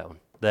open for that one.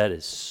 That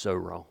is so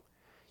wrong.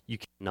 You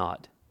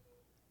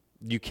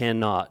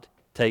cannot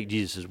take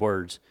Jesus'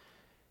 words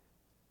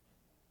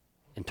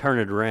and turn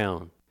it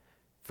around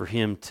for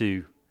him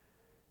to,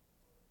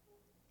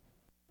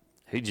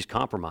 he just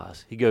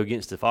compromise. He go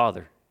against the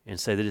Father and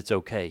say that it's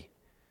okay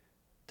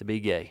to be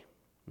gay.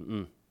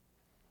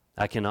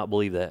 I cannot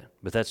believe that.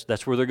 But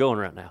that's where they're going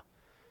right now.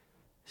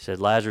 He said,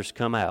 Lazarus,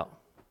 come out.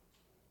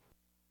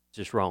 It's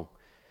just wrong.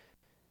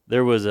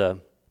 There's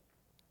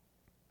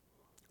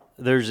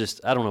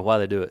just, I don't know why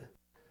they do it.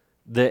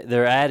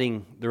 They're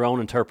adding their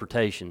own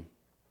interpretation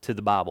to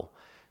the Bible.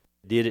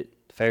 Did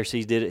it, the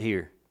Pharisees did it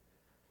here.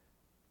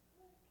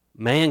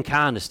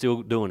 Mankind is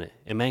still doing it,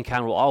 and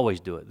mankind will always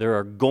do it. There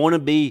are going to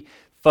be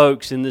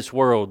folks in this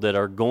world that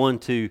are going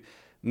to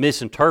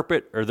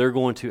misinterpret, or they're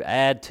going to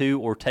add to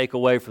or take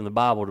away from the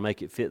Bible to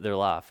make it fit their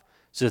life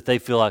so that they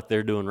feel like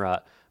they're doing right.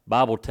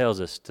 Bible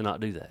tells us to not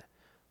do that.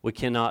 We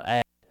cannot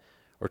add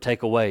or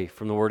take away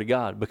from the Word of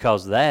God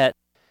because that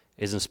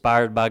is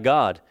inspired by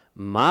God.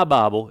 My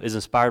Bible is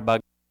inspired by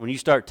God. When you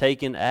start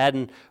taking,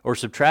 adding, or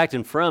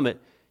subtracting from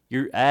it,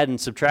 you're adding,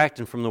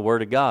 subtracting from the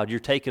Word of God. You're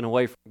taking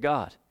away from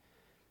God.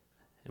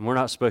 And we're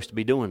not supposed to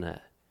be doing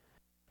that.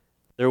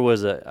 I got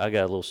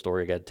a little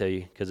story I got to tell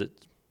you because it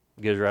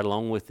goes right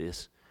along with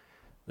this.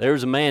 There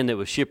was a man that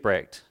was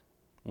shipwrecked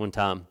one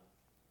time.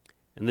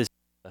 And this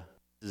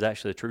is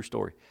actually a true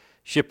story.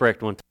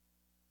 Shipwrecked one time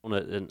on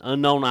an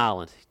unknown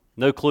island.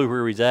 No clue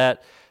where he's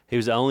at. He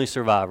was the only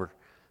survivor.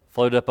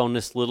 Floated up on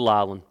this little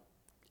island.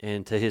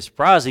 And to his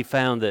surprise, he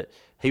found that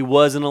he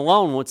wasn't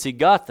alone once he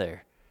got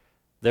there.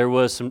 There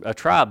was a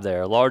tribe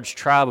there, a large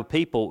tribe of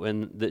people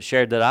that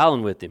shared that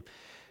island with him.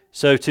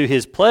 So to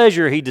his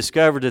pleasure, he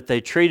discovered that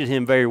they treated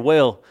him very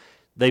well.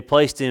 They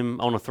placed him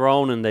on a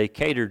throne and they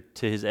catered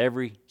to his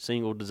every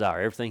single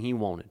desire, everything he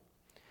wanted.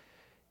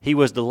 He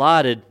was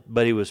delighted,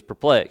 but he was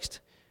perplexed.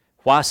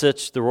 Why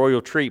such the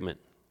royal treatment?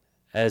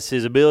 As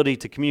his ability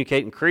to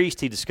communicate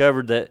increased, he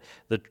discovered that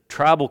the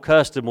tribal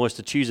custom was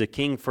to choose a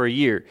king for a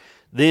year.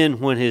 Then,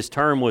 when his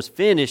term was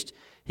finished,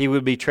 he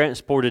would be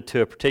transported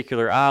to a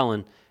particular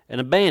island and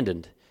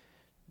abandoned.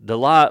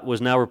 Delight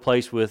was now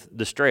replaced with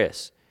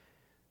distress.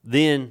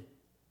 Then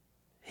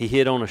he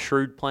hit on a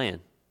shrewd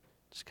plan.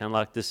 It's kind of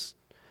like this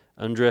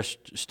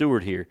undressed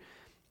steward here.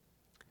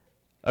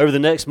 Over the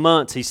next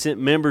months, he sent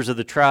members of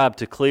the tribe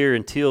to clear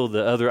and till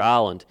the other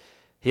island.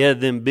 He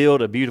had them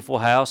build a beautiful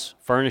house,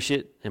 furnish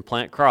it, and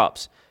plant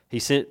crops. He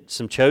sent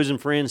some chosen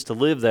friends to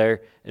live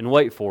there and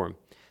wait for him.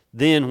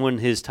 Then, when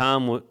his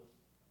time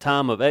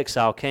of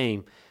exile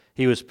came,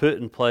 he was put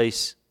in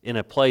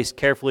a place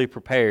carefully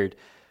prepared,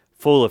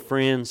 full of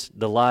friends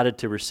delighted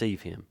to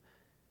receive him.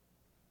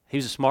 He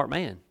was a smart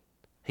man.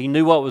 He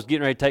knew what was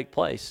getting ready to take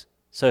place,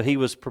 so he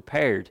was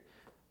prepared.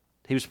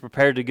 He was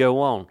prepared to go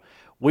on.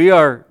 We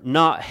are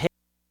not heading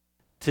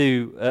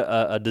to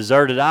a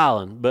deserted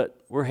island, but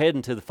we're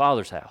heading to the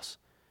Father's house.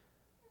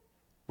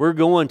 We're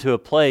going to a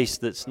place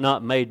that's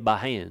not made by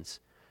hands.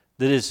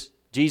 That is,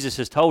 Jesus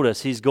has told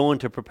us He's going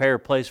to prepare a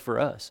place for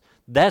us.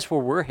 That's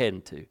where we're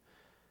heading to.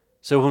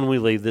 So when we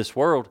leave this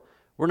world,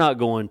 we're not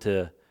going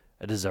to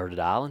a deserted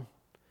island.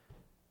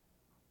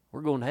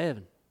 We're going to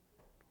heaven.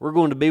 We're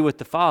going to be with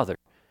the Father.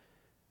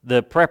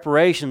 The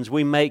preparations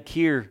we make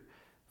here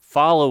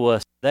follow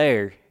us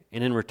there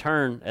and in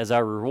return as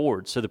our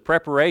reward. So the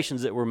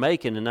preparations that we're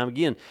making,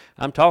 and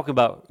I'm talking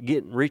about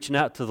reaching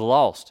out to the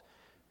lost,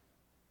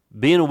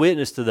 being a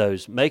witness to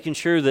those, making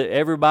sure that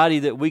everybody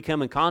that we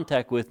come in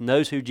contact with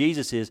knows who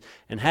Jesus is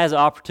and has an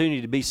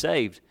opportunity to be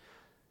saved.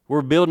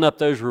 We're building up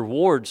those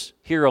rewards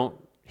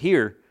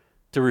here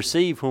to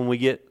receive when we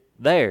get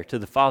there to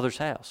the Father's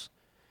house.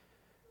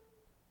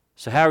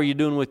 So how are you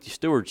doing with your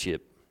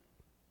stewardship?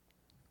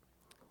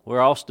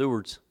 We're all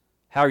stewards.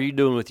 How are you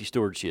doing with your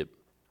stewardship?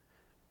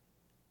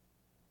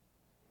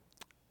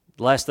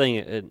 The last thing,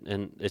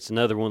 and it's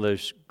another one of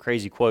those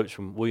crazy quotes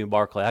from William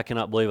Barclay. I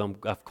cannot believe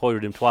I've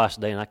quoted him twice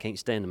today, and I can't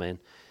stand the man.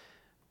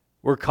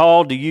 We're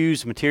called to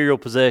use material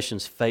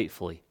possessions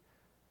faithfully.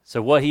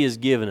 So what He has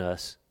given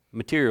us,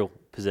 material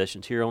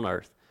possessions here on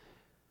earth,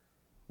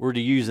 we're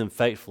to use them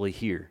faithfully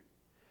here.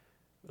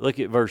 Look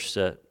at verse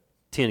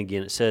 10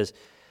 again. It says,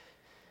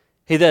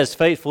 He that is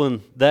faithful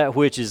in that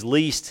which is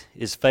least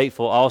is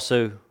faithful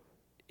also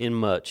in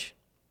much.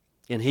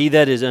 And he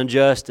that is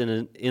unjust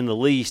in the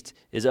least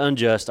is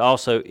unjust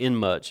also in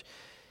much.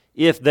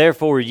 If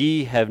therefore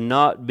ye have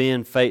not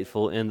been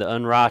faithful in the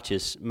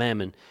unrighteous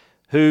mammon,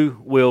 who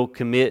will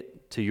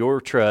commit to your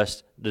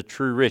trust the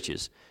true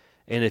riches?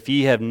 And if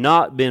ye have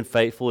not been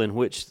faithful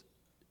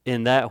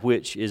in that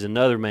which is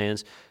another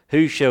man's,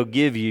 who shall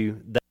give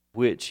you that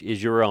which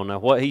is your own? Now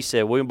what he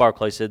said, William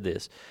Barclay said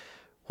this: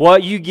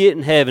 what you get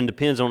in heaven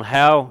depends on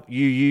how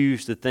you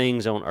use the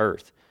things on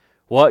earth.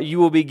 What you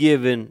will be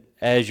given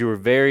as your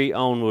very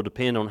own will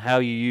depend on how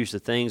you use the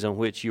things on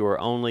which you are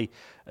only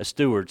a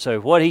steward.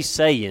 So what he's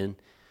saying,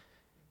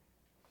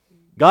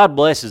 God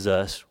blesses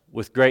us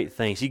with great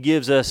things. He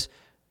gives us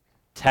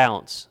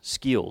talents,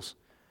 skills.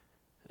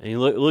 And you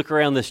look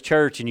around this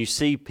church and you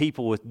see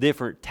people with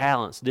different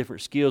talents,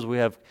 different skills. We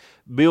have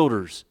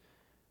builders.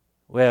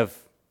 We have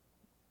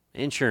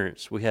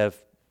insurance. We have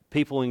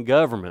people in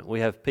government.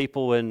 We have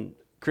people in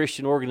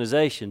Christian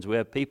organizations. We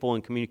have people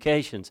in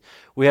communications.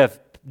 We have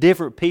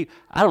different people.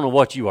 I don't know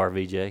what you are,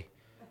 VJ. I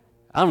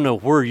don't know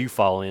where you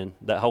fall in.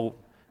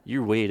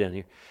 You're way down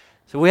here.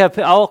 So we have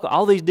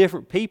all these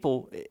different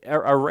people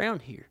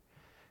around here.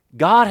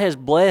 God has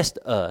blessed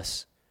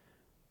us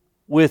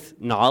with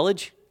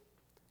knowledge.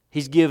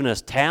 He's given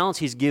us talents.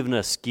 He's given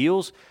us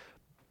skills.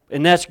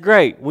 And that's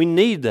great. We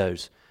need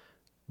those.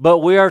 But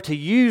we are to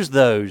use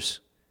those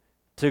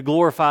to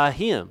glorify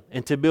Him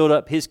and to build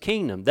up His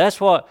kingdom.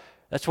 That's what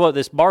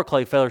this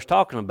Barclay feller's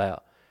talking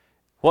about.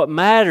 What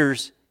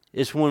matters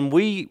is when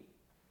we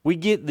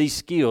get these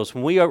skills,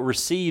 when we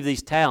receive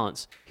these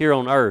talents here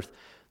on earth,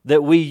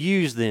 that we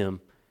use them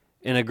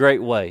in a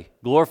great way.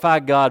 Glorify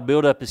God,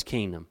 build up His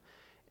kingdom.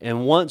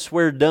 And once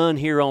we're done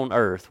here on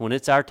earth, when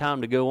it's our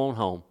time to go on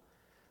home,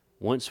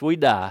 once we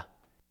die,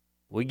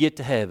 we get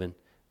to heaven,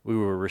 we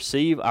will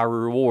receive our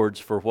rewards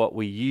for what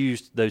we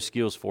used those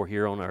skills for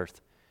here on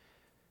earth.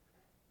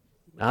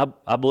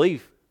 I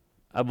believe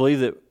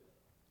that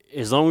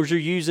as long as you're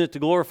using it to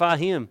glorify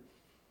Him,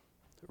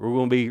 we're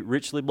going to be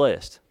richly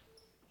blessed.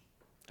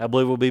 I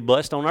believe we'll be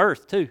blessed on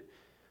earth too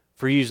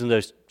for using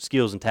those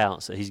skills and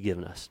talents that He's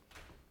given us.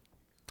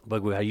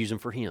 But we got to use them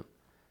for Him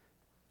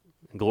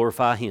and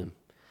glorify Him.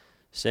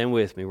 Stand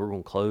with me. We're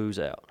going to close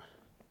out.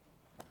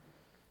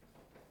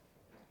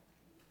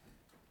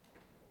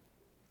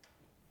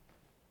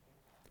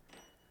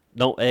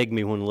 Don't egg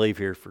me when we leave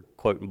here for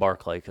quoting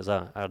Barclay, because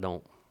I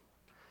don't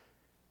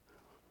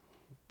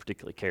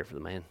particularly care for the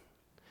man.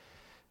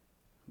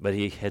 But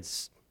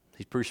he's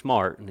pretty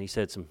smart, and he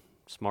said some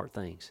smart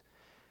things.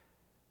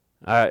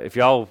 All right, if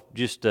y'all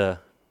just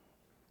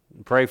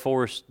pray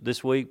for us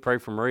this week, pray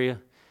for Maria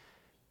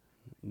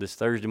this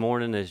Thursday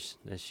morning as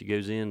she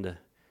goes in to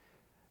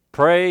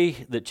pray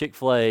that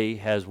Chick-fil-A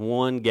has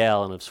 1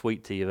 gallon of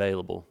sweet tea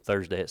available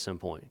Thursday at some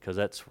point, because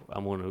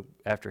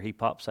after he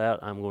pops out,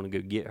 I'm going to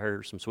go get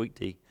her some sweet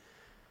tea.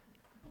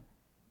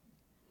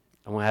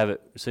 I'm going to have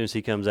it, as soon as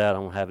he comes out,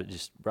 I'm going to have it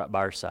just right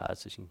by her side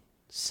so she can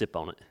sip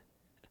on it.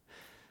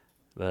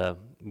 But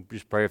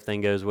just pray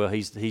everything goes well.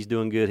 He's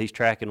doing good. He's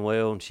tracking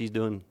well, and she's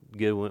doing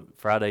good. Went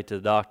Friday to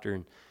the doctor,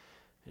 and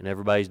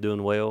everybody's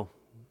doing well.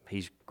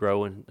 He's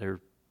growing.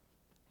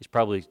 He's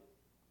probably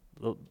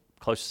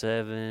close to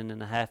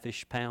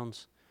 7.5-ish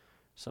pounds,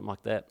 something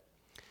like that,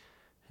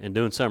 and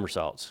doing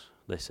somersaults,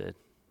 they said.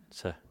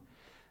 So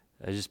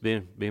I just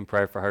been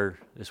praying for her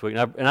this week,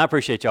 and I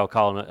appreciate y'all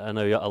calling. I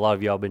know a lot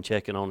of y'all been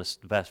checking on us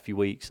the past few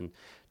weeks and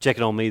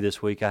checking on me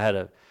this week. I had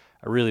a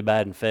really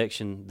bad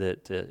infection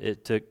that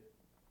it took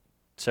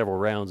several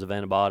rounds of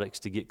antibiotics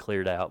to get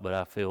cleared out, but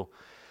I feel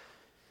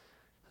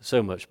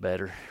so much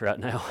better right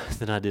now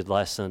than I did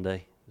last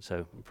Sunday.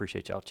 So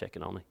appreciate y'all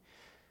checking on me.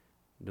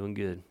 Doing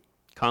good.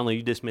 Conley,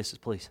 you dismiss us,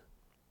 please.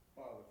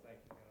 Father,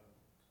 thank you, God,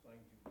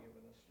 things you've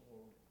given us,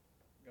 Lord.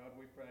 God,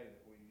 we pray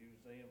that we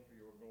use them for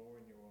your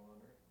glory and your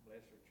honor.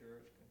 Bless our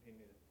church.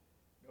 Continue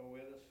to go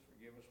with us.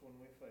 Forgive us when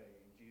we fail.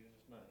 In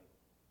Jesus' name,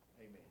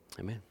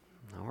 amen. Amen.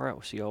 All right,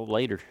 we'll see y'all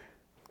later.